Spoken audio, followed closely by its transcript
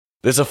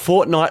There's a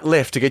fortnight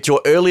left to get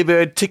your early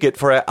bird ticket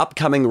for our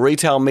upcoming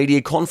retail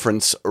media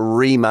conference,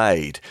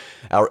 Remade.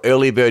 Our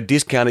early bird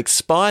discount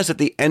expires at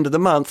the end of the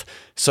month,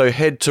 so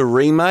head to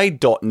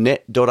remade.net.au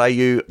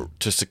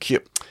to secure.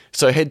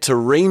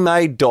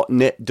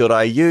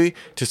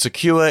 to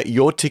secure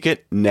your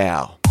ticket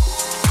now.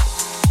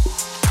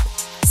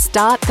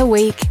 Start the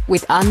week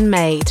with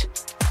Unmade,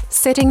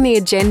 setting the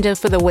agenda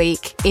for the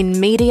week in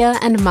media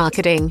and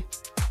marketing.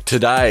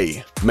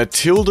 Today,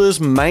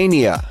 Matildas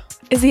mania.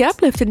 Is the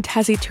uplift in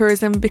Tassie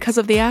tourism because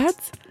of the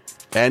ads?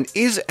 And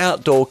is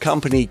outdoor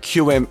company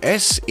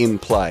QMS in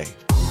play?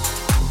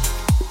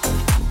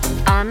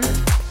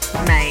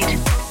 Unmade.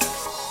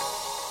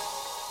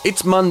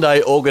 It's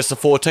Monday, August the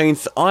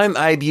 14th. I'm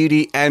A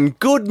Beauty, and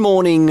good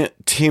morning,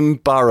 Tim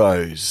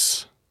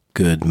Burrows.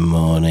 Good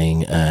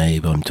morning,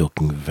 Abe. I'm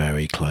talking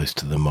very close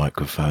to the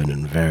microphone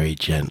and very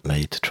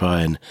gently to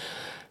try and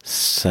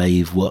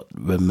save what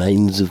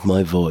remains of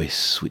my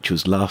voice, which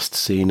was last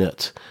seen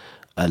at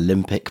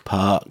Olympic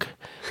Park,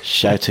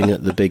 shouting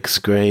at the big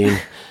screen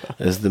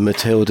as the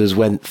Matildas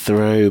went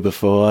through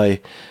before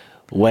I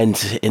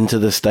went into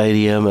the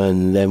stadium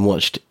and then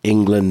watched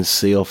England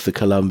see off the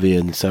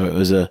Colombians. So it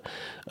was a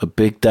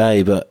big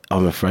day, but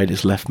I'm afraid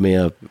it's left me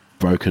a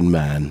broken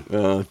man.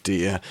 Oh,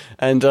 dear.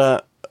 And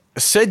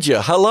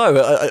Sedja, hello.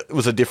 It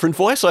was a different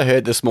voice I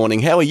heard this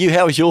morning. How are you?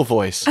 How is your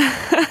voice?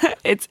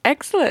 It's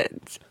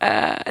excellent.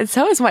 And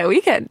so is my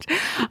weekend.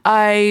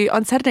 I,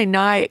 on Saturday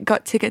night,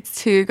 got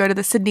tickets to go to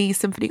the Sydney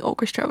Symphony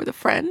Orchestra with a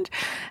friend,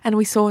 and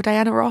we saw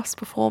Diana Ross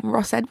perform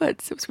Ross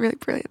Edwards. It was really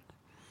brilliant.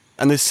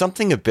 And there's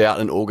something about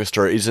an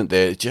orchestra, isn't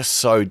there? Just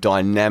so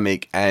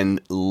dynamic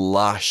and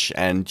lush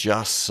and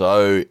just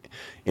so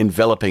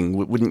enveloping,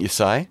 wouldn't you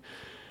say?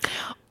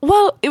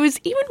 Well, it was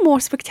even more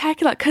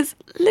spectacular because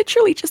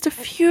literally just a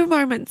few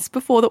moments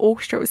before the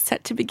orchestra was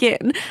set to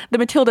begin, the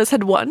Matildas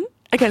had won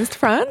against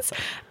France.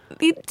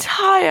 The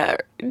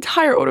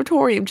entire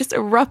auditorium just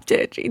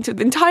erupted into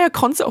the entire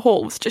concert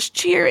hall was just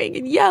cheering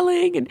and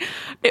yelling, and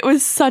it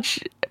was such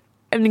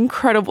an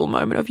incredible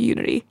moment of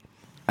unity.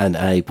 And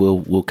Abe,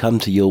 we'll come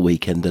to your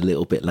weekend a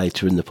little bit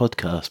later in the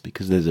podcast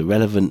because there's a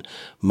relevant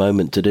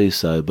moment to do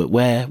so. But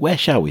where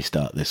shall we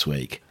start this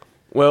week?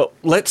 Well,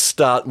 let's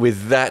start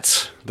with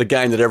the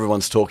game that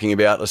everyone's talking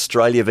about,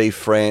 Australia v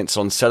France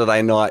on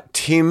Saturday night.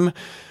 Tim,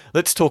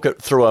 let's talk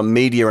it through a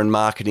media and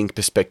marketing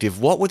perspective.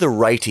 What were the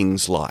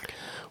ratings like?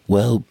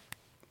 Well,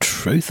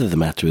 truth of the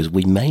matter is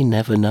we may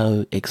never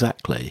know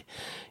exactly.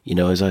 You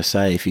know, as I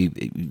say, if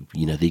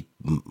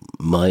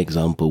my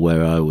example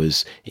where I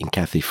was in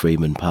Cathy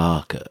Freeman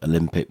Park at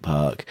Olympic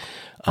Park,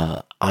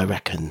 I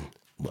reckon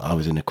I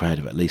was in a crowd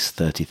of at least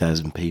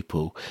 30,000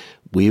 people.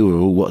 We were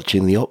all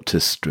watching the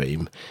Optus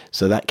stream,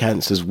 so that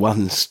counts as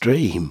one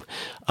stream.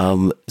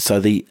 And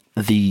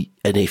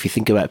if you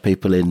think about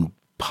people in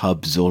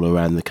pubs all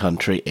around the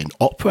country, in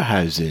opera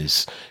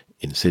houses,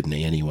 in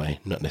Sydney anyway,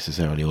 not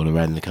necessarily all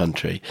around the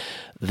country,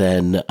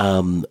 then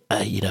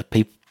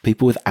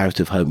people with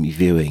out-of-home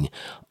viewing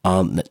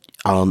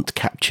aren't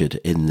captured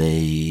in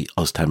the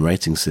OzTam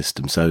rating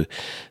system. So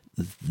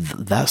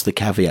that's the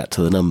caveat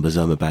to the numbers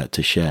I'm about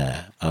to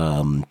share.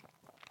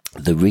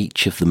 The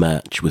reach of the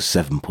match was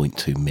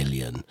 7.2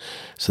 million,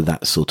 so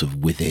that's sort of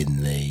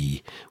within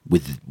the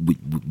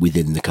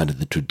kind of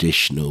the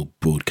traditional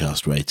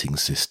broadcast rating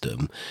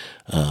system,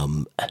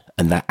 and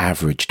that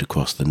averaged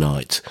across the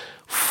night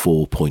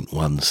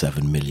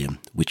 4.17 million,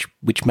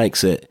 which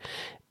makes it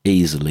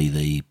easily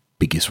the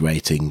biggest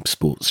rating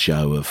sports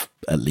show of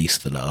at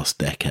least the last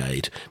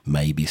decade,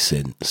 maybe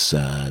since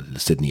the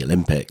Sydney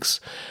Olympics.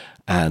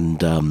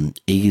 And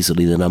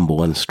easily the number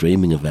one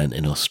streaming event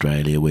in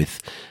Australia,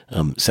 with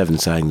Seven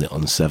saying that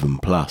on 7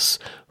 Plus,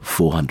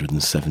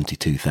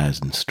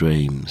 472,000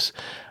 streams.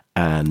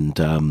 And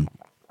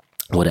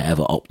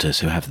whatever Optus,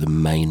 who have the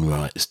main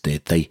rights,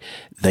 did,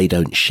 they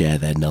don't share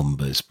their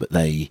numbers, but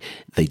they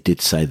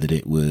did say that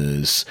it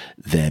was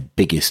their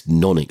biggest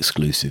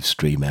non-exclusive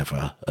stream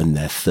ever and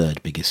their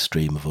third biggest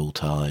stream of all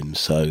time.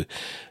 So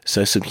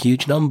some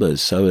huge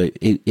numbers. So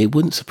it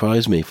wouldn't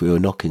surprise me if we were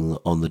knocking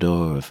on the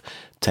door of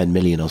 10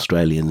 million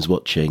Australians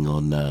watching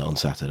on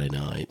Saturday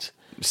night.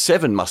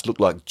 Seven must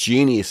look like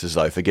geniuses,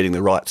 though, for getting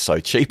the rights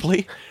so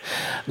cheaply.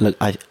 Look,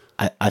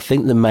 I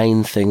think the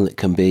main thing that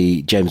can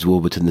be James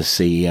Warburton, the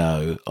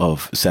CEO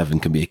of Seven,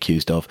 can be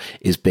accused of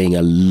is being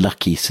a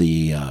lucky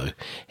CEO.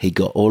 He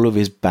got all of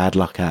his bad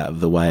luck out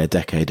of the way a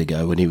decade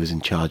ago when he was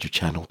in charge of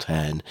Channel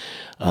 10.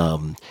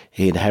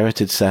 He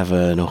inherited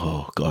Seven,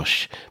 about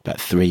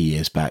 3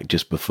 years back,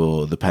 just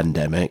before the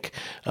pandemic,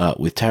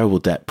 with terrible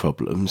debt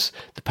problems.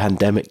 The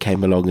pandemic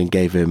came along and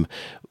gave him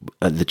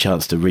the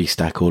chance to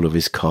restack all of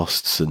his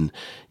costs and,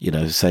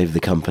 save the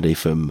company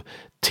from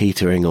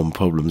teetering on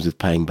problems with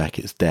paying back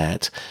its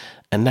debt.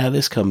 And now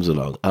this comes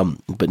along.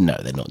 But no,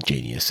 they're not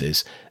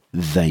geniuses.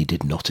 They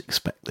did not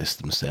expect this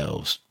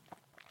themselves.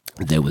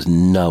 There was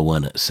no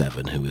one at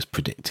Seven who was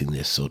predicting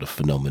this sort of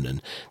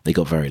phenomenon. They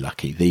got very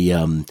lucky.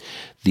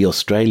 The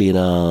Australian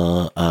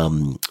are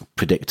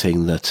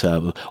predicting that,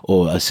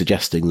 or are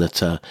suggesting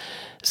that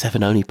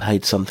Seven only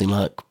paid something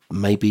like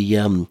maybe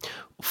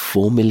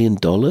 $4 million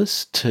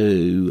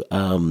to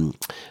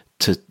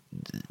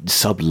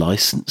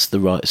sub-license the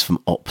rights from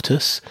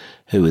Optus,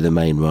 who are the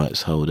main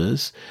rights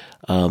holders.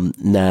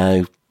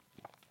 Now,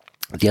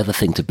 the other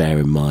thing to bear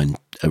in mind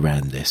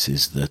around this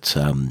is that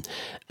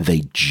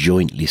they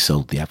jointly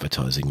sold the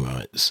advertising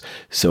rights,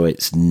 so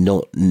it's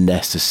not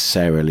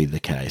necessarily the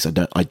case.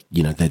 There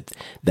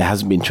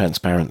hasn't been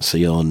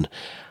transparency on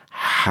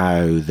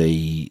how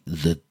the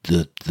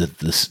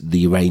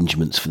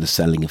arrangements for the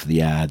selling of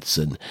the ads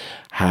and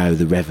how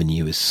the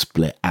revenue is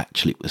split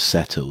actually was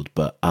settled,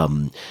 but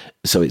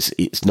so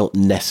it's not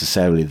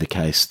necessarily the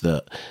case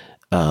that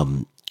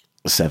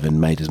Seven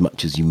made as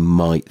much as you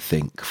might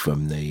think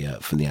from the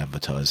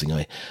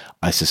advertising.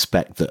 I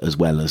suspect that as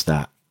well as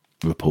that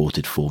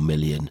reported 4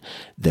 million,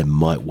 there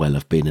might well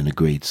have been an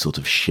agreed sort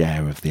of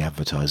share of the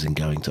advertising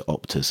going to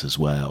Optus as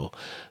well.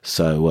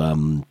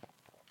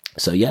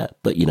 So yeah,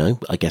 but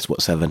I guess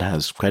what Seven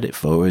has credit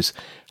for is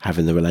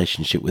having the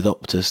relationship with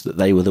Optus, that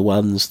they were the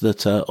ones that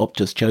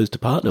Optus chose to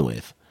partner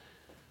with.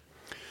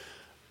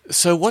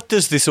 So what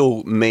does this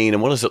all mean,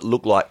 and what does it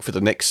look like for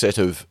the next set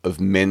of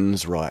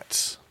men's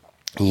rights?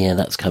 Yeah,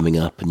 that's coming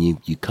up, and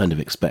you kind of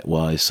expect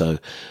why. So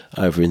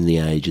over in The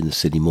Age and the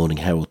Sydney Morning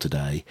Herald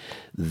today,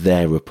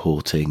 they're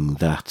reporting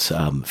that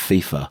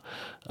FIFA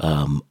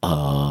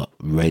are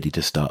ready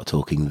to start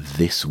talking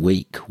this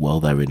week while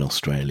they're in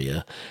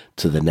Australia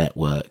to the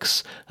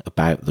networks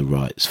about the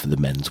rights for the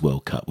Men's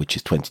World Cup, which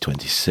is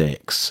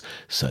 2026,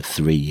 so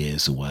 3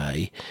 years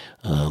away.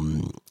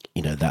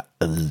 That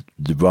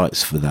the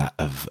rights for that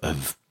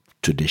have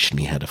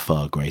traditionally had a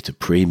far greater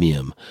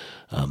premium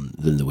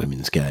than the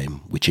women's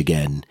game, which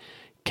again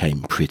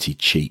came pretty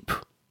cheap,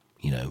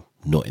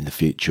 not in the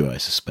future, I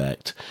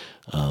suspect.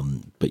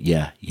 But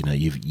yeah,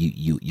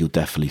 you'll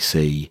definitely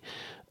see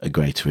a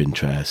greater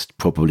interest,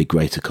 probably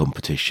greater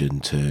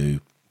competition to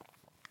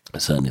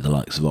certainly the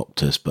likes of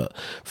Optus, but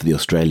for the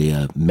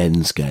Australia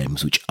men's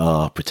games, which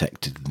are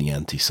protected in the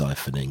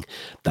anti-siphoning,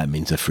 that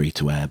means a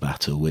free-to-air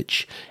battle,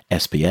 which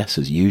SBS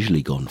has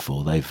usually gone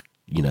for. They've,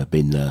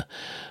 been the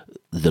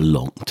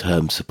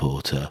long-term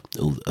supporter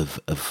of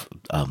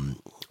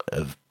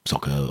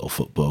soccer or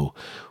football,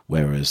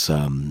 whereas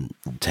 10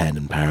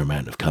 and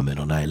Paramount have come in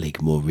on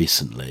A-League more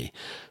recently.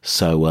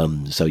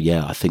 So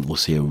yeah, I think we'll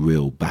see a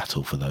real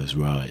battle for those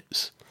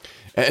rights.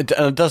 And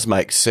it does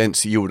make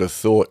sense. You would have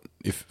thought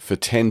if for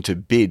 10 to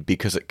bid,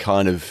 because it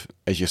kind of,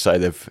 as you say,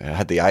 they've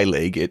had the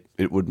A-League,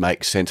 it would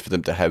make sense for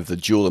them to have the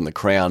jewel in the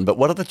crown. But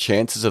what are the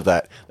chances of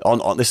that?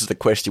 On this is the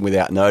question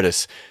without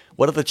notice.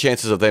 What are the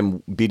chances of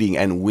them bidding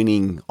and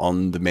winning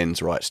on the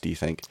men's rights, do you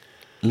think?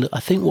 Look, I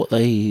think what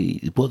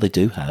they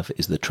do have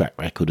is the track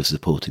record of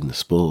supporting the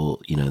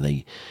sport.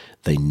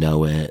 They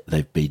know it.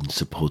 They've been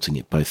supporting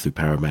it both through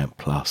Paramount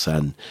Plus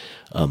and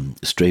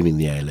streaming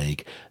the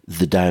A-League.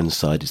 The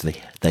downside is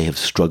they have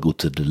struggled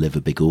to deliver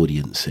big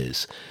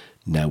audiences.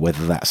 Now,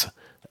 whether that's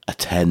a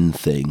 10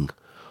 thing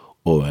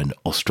or an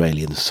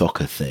Australian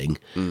soccer thing,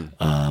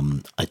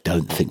 I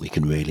don't think we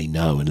can really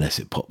know unless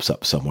it pops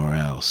up somewhere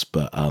else.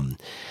 But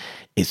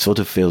it sort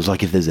of feels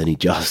like if there's any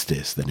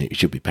justice, then it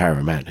should be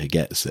Paramount who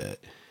gets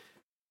it.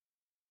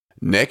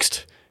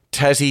 Next,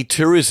 Tassie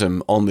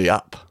tourism on the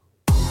up.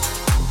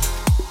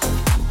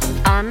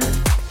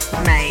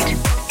 Unmade.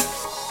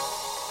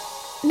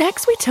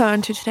 Next, we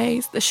turn to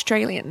today's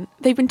Australian.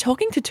 They've been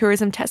talking to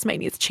Tourism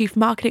Tasmania's Chief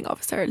Marketing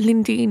Officer,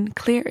 Lyndine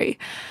Cleary.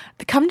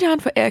 The Come Down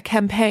for Air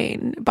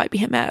campaign by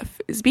BMF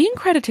is being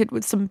credited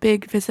with some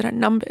big visitor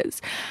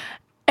numbers.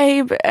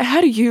 Abe, how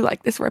do you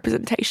like this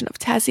representation of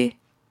Tassie?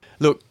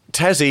 Look,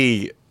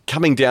 Tassie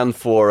coming down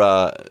for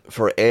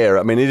air,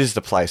 I mean, it is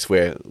the place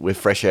where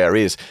fresh air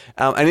is.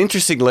 And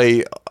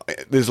interestingly,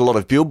 there's a lot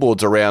of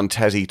billboards around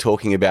Tassie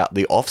talking about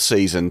the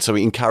off-season, so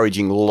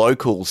encouraging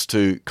locals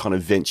to kind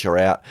of venture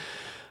out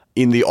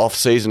in the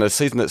off-season, a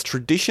season that's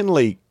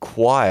traditionally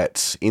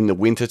quiet in the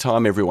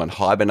wintertime. Everyone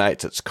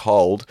hibernates, it's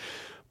cold,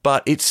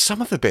 but it's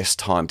some of the best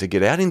time to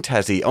get out in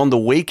Tassie. On the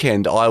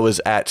weekend, I was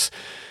at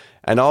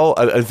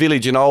a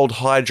village, an old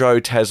hydro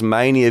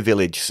Tasmania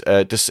village,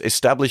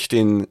 established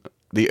in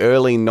the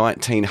early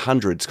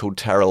 1900s, called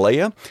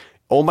Tarraleah,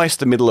 almost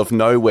the middle of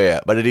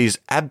nowhere, but it is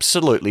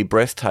absolutely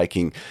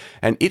breathtaking.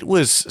 And it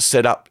was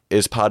set up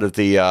as part of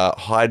the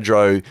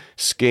hydro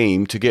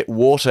scheme to get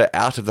water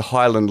out of the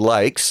highland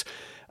lakes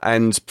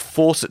and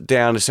force it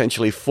down,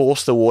 essentially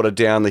force the water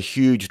down the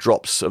huge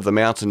drops of the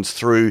mountains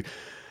through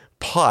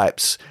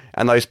pipes,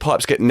 and those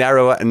pipes get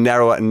narrower and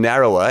narrower and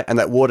narrower, and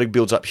that water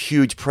builds up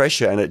huge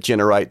pressure, and it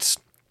generates,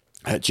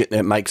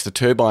 it makes the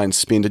turbines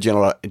spin to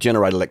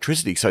generate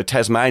electricity. So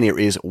Tasmania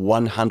is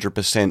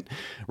 100%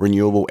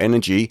 renewable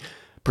energy,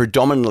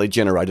 predominantly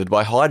generated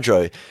by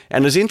hydro.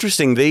 And it's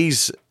interesting,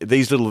 these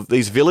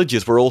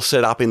villages were all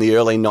set up in the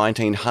early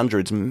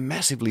 1900s,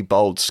 massively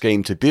bold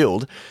scheme to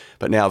build.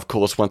 But now, of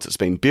course, once it's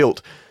been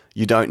built,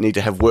 you don't need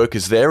to have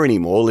workers there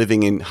anymore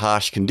living in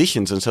harsh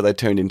conditions, and so they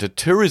turned into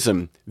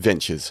tourism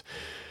ventures.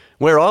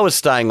 Where I was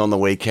staying on the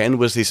weekend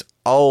was this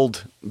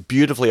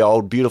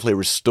beautifully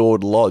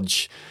restored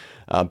lodge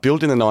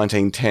built in the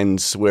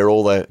 1910s, where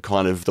all the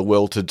kind of the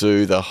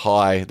well-to-do,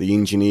 the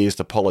engineers,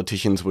 the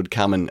politicians would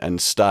come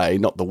and stay,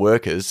 not the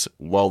workers,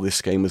 while this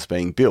scheme was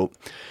being built.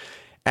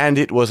 And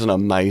it was an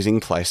amazing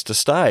place to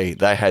stay.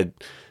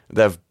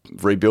 They've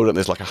rebuilt it.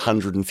 There's like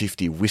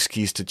 150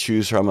 whiskies to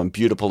choose from, and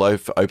beautiful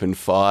open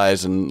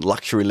fires and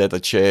luxury leather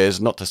chairs.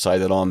 Not to say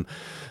that I'm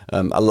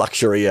a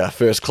luxury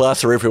first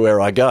classer everywhere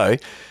I go.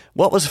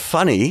 What was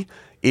funny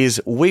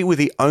is we were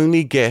the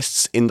only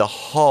guests in the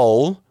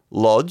whole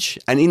lodge,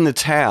 and in the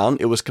town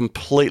it was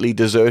completely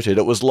deserted.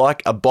 It was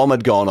like a bomb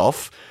had gone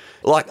off,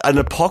 like an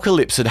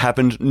apocalypse had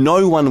happened.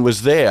 No one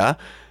was there.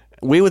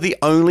 We were the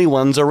only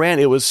ones around.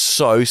 It was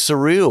so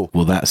surreal.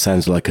 Well, that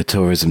sounds like a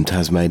Tourism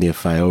Tasmania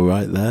fail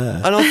right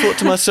there. And I thought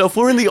to myself,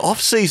 we're in the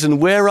off-season.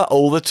 Where are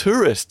all the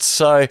tourists?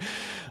 So,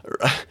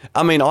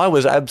 I mean, I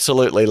was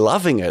absolutely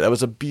loving it. It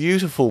was a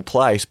beautiful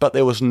place, but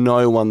there was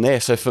no one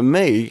there. So for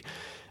me,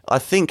 I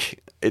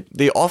think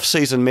the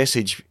off-season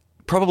message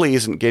probably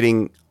isn't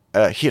getting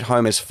hit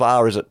home as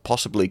far as it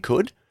possibly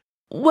could.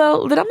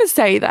 Well, the numbers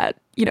say that,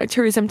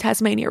 Tourism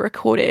Tasmania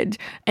recorded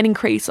an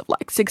increase of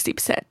like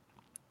 60%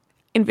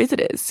 in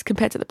visitors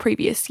compared to the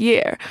previous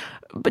year.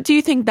 But do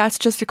you think that's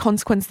just a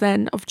consequence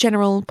then of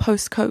general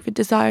post-COVID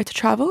desire to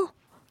travel?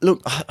 Look,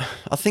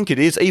 I think it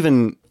is.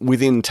 Even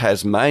within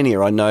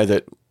Tasmania, I know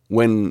that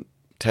when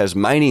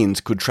Tasmanians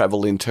could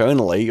travel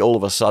internally, all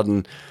of a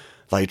sudden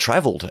they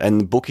travelled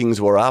and bookings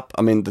were up.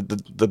 I mean,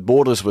 the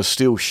borders were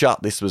still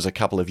shut. This was a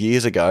couple of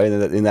years ago,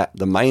 in that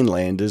the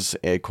mainlanders,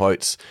 air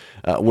quotes,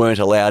 weren't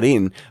allowed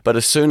in. But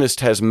as soon as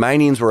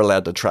Tasmanians were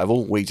allowed to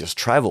travel, we just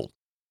travelled.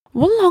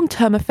 What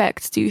long-term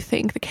effects do you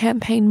think the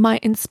campaign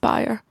might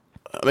inspire?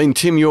 I mean,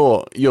 Tim,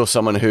 you're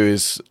someone who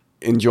is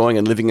enjoying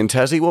and living in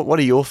Tassie. What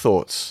are your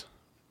thoughts?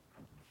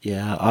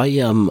 Yeah,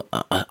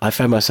 I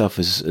found myself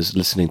as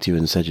listening to you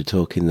and said you're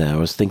talking there. I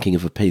was thinking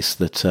of a piece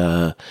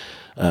that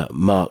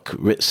Mark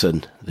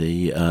Ritson,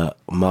 the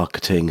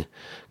marketing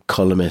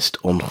columnist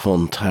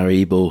enfant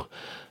terrible,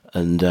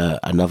 and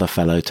another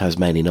fellow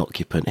Tasmanian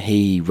occupant,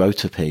 he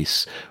wrote a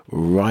piece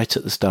right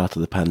at the start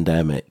of the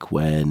pandemic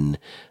when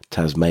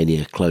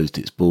Tasmania closed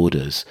its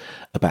borders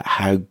about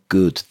how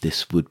good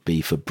this would be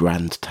for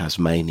brand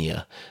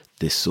Tasmania,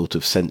 this sort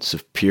of sense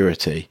of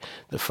purity,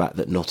 the fact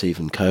that not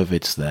even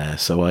COVID's there.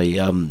 So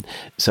I'm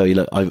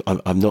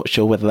not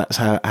sure whether that's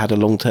had a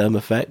long-term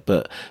effect,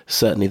 but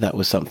certainly that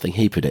was something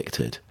he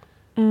predicted.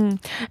 And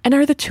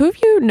are the two of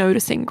you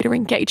noticing greater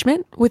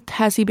engagement with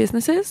Tassie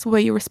businesses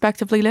where you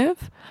respectively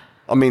live?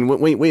 I mean,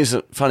 it's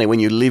funny, when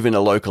you live in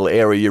a local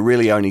area, you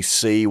really only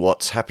see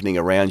what's happening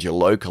around you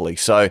locally.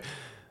 So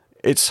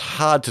it's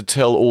hard to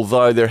tell,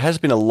 although there has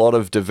been a lot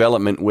of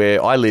development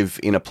where I live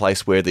in a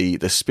place where the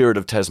Spirit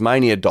of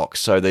Tasmania docks.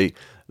 So the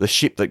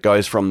ship that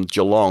goes from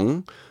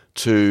Geelong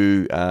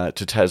to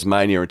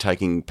Tasmania and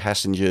taking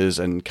passengers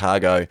and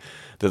cargo,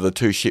 they're the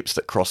two ships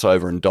that cross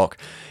over and dock.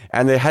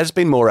 And there has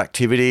been more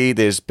activity.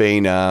 There's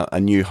been a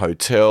new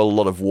hotel, a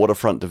lot of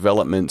waterfront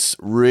developments,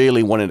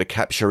 really wanting to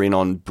capture in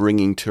on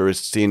bringing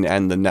tourists in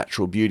and the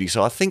natural beauty.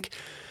 So I think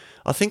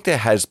there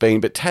has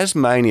been, but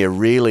Tasmania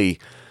really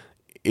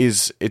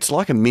it's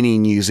like a mini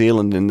New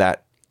Zealand in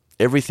that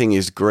everything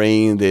is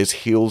green. There's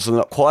hills, and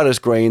not quite as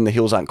green. The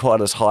hills aren't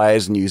quite as high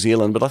as New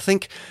Zealand, but I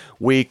think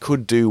we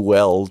could do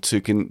well to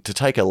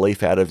take a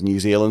leaf out of New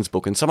Zealand's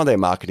book. And some of their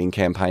marketing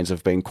campaigns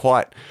have been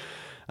quite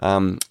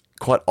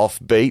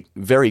offbeat,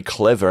 very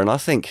clever. And I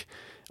think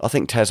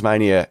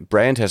Tasmania,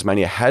 brand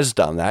Tasmania, has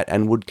done that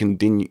and would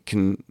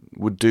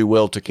do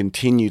well to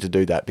continue to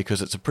do that,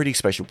 because it's a pretty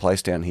special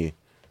place down here.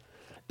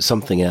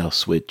 Something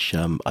else which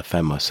I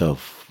found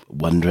myself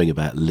wondering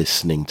about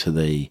listening to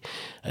the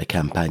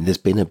campaign, there's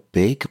been a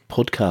big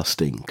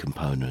podcasting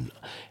component.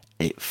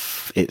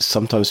 It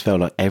sometimes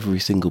felt like every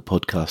single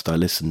podcast I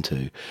listen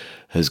to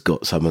has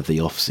got some of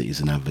the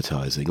off-season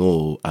advertising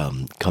or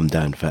come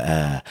down for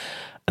air.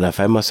 And I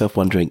found myself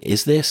wondering,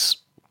 is this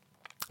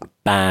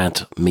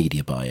bad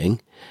media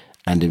buying?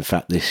 And in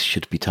fact, this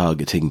should be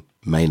targeting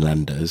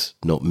mainlanders,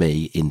 not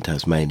me in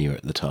Tasmania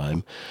at the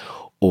time.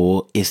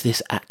 Or is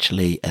this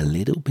actually a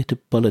little bit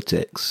of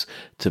politics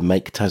to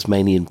make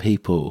Tasmanian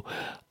people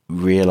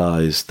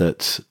realise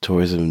that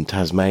Tourism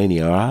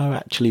Tasmania are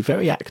actually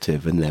very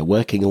active and they're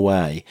working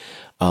away?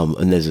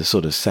 And there's a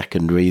sort of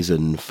second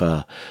reason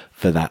for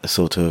that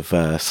sort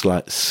of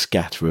slight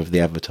scatter of the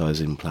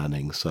advertising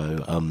planning.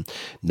 So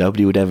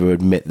nobody would ever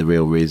admit the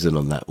real reason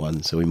on that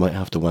one. So we might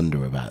have to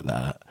wonder about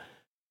that.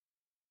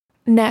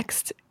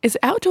 Next, is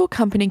outdoor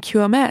company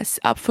QMS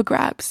up for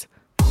grabs?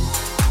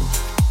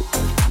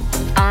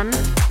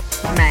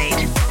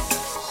 Unmade.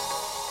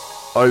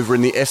 Over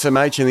in the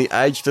SMH and the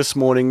Age this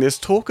morning, there's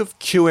talk of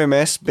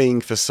QMS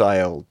being for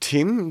sale.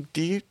 Tim,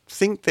 do you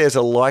think there's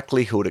a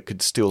likelihood it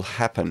could still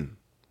happen?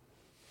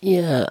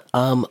 Yeah,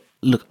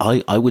 look,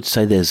 I would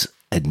say there's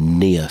a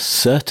near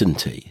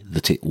certainty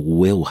that it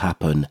will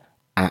happen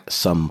at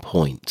some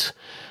point.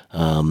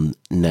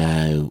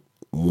 Now,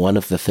 one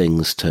of the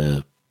things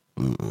to,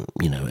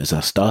 as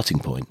our starting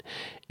point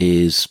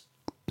is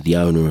the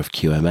owner of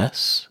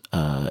QMS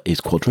is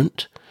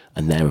Quadrant,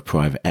 and they're a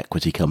private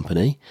equity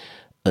company.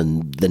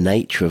 And the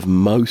nature of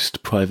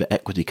most private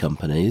equity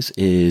companies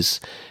is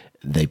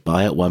they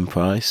buy at one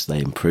price, they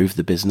improve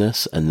the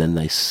business, and then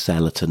they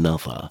sell at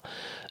another.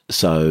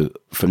 So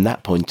from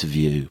that point of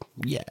view,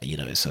 yeah,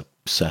 it's a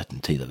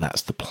certainty that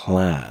that's the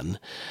plan.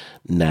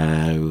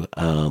 Now,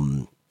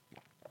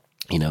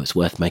 it's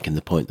worth making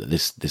the point that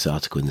this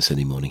article in the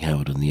Sydney Morning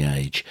Herald and The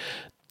Age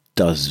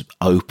does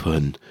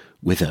open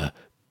with a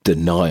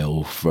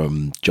denial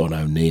from John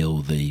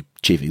O'Neill, the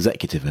chief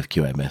executive of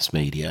QMS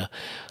Media,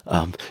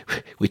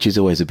 which is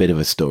always a bit of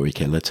a story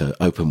killer to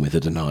open with a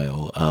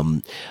denial.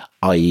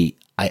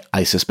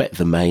 I suspect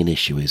the main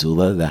issue is,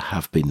 although there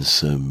have been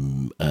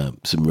some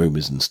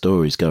rumours and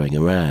stories going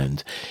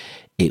around,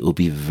 it will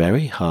be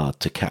very hard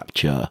to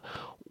capture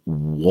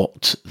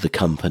what the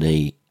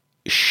company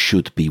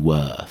should be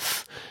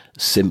worth,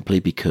 simply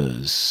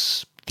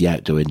because the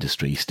outdoor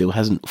industry still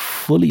hasn't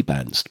fully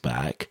bounced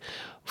back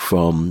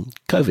from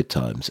COVID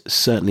times,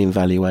 certainly in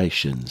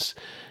valuations.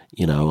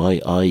 We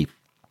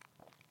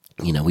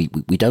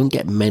don't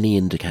get many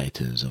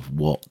indicators of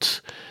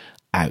what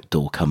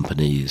outdoor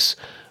companies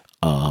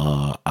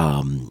are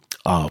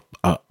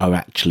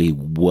actually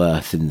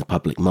worth in the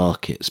public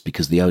markets,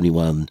 because the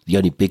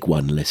only big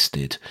one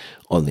listed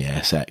on the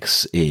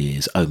ASX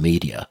is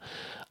oMedia,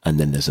 and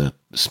then there's a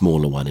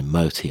smaller one in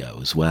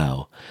Motio as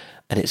well.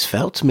 And it's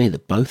felt to me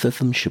that both of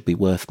them should be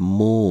worth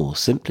more,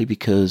 simply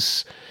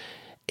because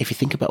if you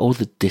think about all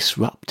the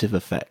disruptive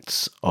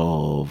effects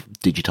of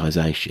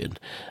digitisation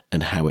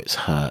and how it's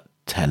hurt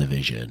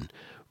television,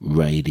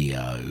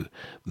 radio,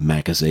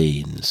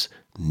 magazines,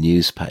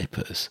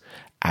 newspapers,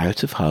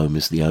 out of home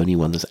is the only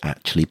one that's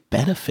actually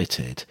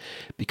benefited,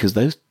 because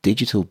those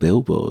digital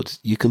billboards,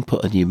 you can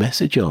put a new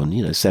message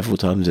on, several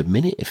times a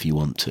minute if you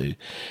want to.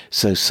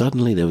 So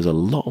suddenly there was a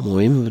lot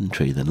more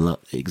inventory than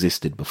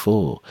existed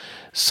before.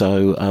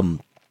 So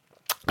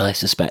I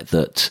suspect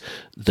that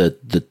the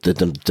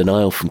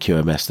denial from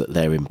QMS that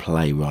they're in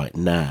play right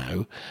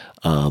now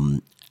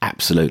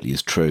absolutely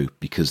is true,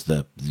 because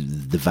the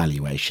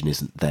valuation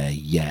isn't there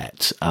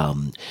yet. I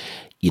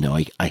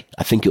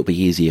think it'll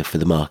be easier for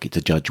the market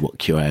to judge what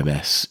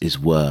QMS is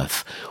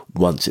worth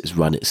once it's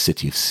run its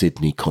City of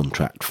Sydney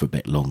contract for a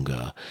bit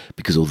longer,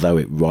 because although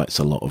it writes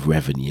a lot of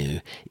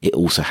revenue, it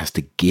also has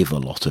to give a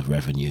lot of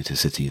revenue to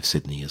City of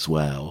Sydney as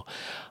well.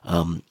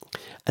 And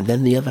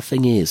then the other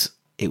thing is,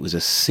 it was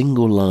a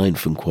single line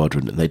from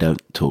Quadrant, and they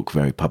don't talk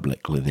very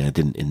publicly. They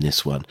didn't in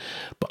this one.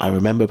 But I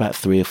remember about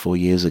 3 or 4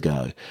 years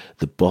ago,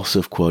 the boss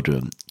of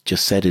Quadrant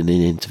just said in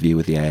an interview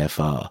with the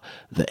AFR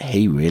that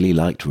he really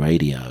liked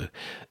radio.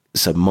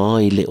 So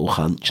my little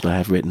hunch, and I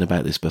have written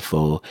about this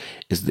before,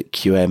 is that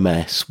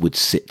QMS would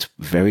sit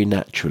very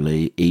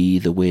naturally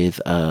either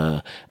with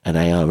an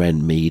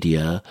ARN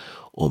Media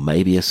or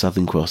maybe a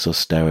Southern Cross or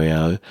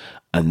Stereo,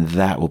 and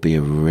that will be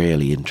a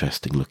really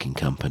interesting looking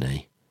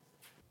company.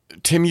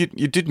 Tim, you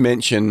did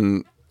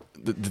mention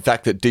the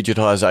fact that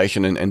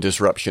digitisation and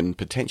disruption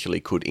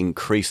potentially could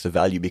increase the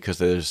value,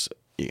 because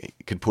you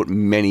could put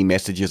many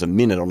messages a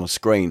minute on a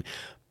screen.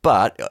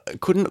 But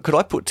could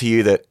I put to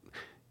you that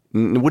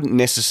it wouldn't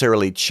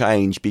necessarily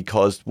change,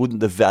 because wouldn't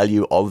the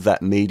value of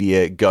that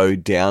media go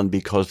down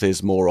because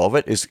there's more of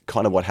it? Is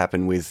kind of what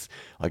happened with,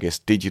 I guess,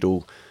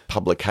 digital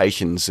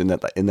publications, in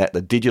that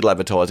the digital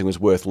advertising was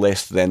worth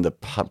less than the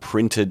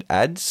printed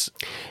ads?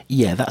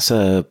 Yeah, that's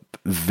a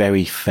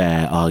very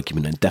fair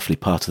argument, and definitely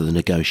part of the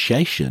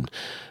negotiation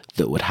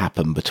that would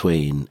happen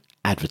between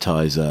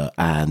advertiser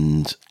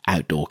and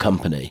outdoor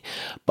company.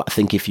 But I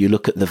think if you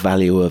look at the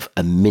value of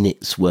a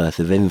minute's worth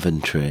of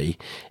inventory,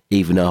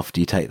 even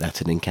after you take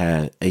that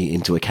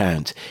into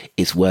account,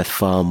 it's worth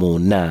far more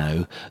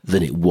now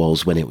than it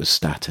was when it was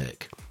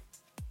static.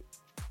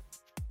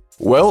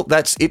 Well,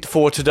 that's it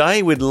for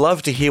today. We'd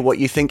love to hear what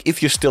you think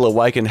if you're still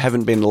awake and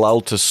haven't been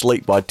lulled to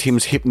sleep by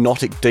Tim's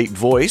hypnotic deep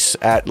voice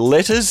at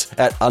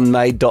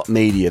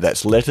letters@unmade.media.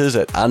 That's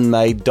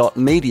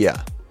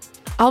letters@unmade.media.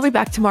 I'll be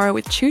back tomorrow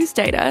with Choose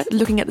Data,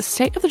 looking at the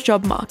state of the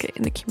job market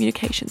in the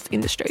communications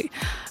industry.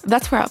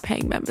 That's for our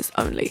paying members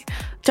only.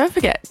 Don't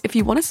forget, if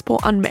you want to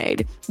support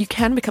Unmade, you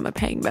can become a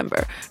paying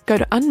member. Go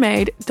to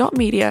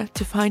unmade.media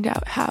to find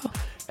out how.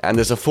 And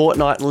there's a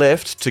fortnight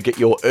left to get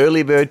your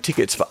early bird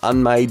tickets for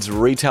Unmade's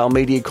Retail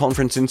Media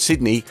Conference in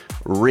Sydney,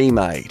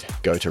 Remade.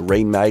 Go to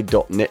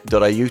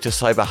remade.net.au to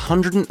save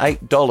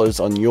 $108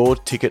 on your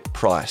ticket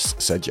price,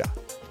 Sedja.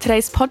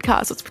 Today's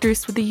podcast was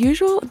produced with the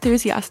usual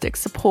enthusiastic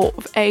support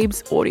of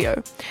Abe's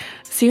Audio.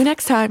 See you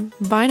next time.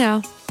 Bye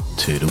now.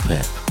 Toodle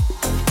pip.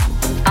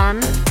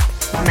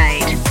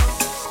 Unmade.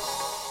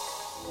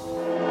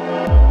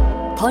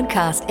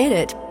 Podcast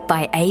edit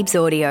by Abe's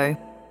Audio.